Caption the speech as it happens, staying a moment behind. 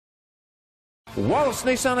Wallace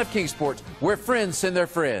Nissan of Kingsport, where friends send their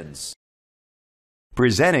friends.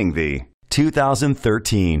 Presenting the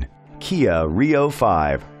 2013 Kia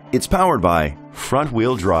Rio5. It's powered by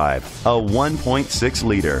front-wheel drive, a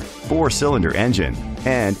 1.6-liter 4-cylinder engine,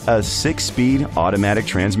 and a 6-speed automatic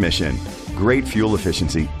transmission. Great fuel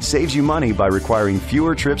efficiency saves you money by requiring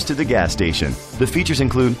fewer trips to the gas station. The features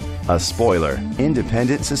include a spoiler,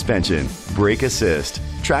 independent suspension, brake assist,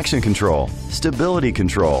 traction control, stability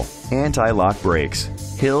control, anti-lock brakes,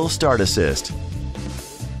 hill start assist.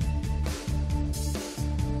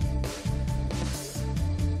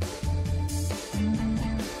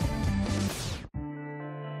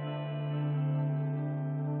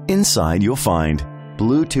 Inside you'll find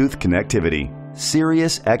Bluetooth connectivity,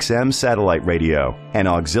 Sirius XM satellite radio, an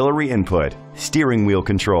auxiliary input, steering wheel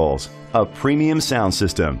controls, a premium sound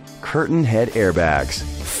system, curtain head airbags,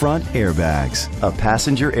 front airbags, a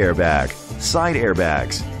passenger airbag,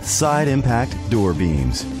 side impact door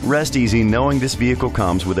beams. Rest easy knowing this vehicle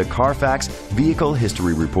comes with a Carfax Vehicle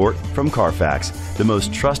History Report from Carfax, the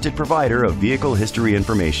most trusted provider of vehicle history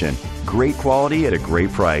information. Great quality at a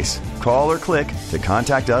great price. Call or click to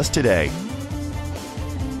contact us today.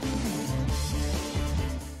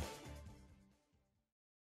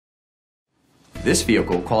 This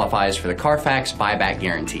vehicle qualifies for the Carfax Buyback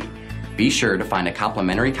Guarantee. Be sure to find a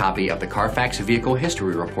complimentary copy of the Carfax Vehicle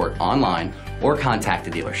History Report online or contact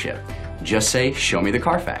the dealership. Just say, "Show me the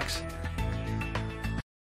Carfax."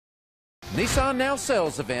 Nissan Now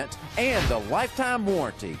Sales Event and the lifetime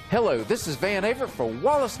warranty. Hello, this is Van Avert for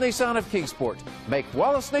Wallace Nissan of Kingsport. Make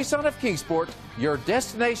Wallace Nissan of Kingsport your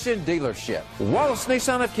destination dealership. Wallace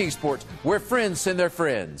Nissan of Kingsport, where friends send their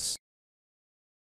friends.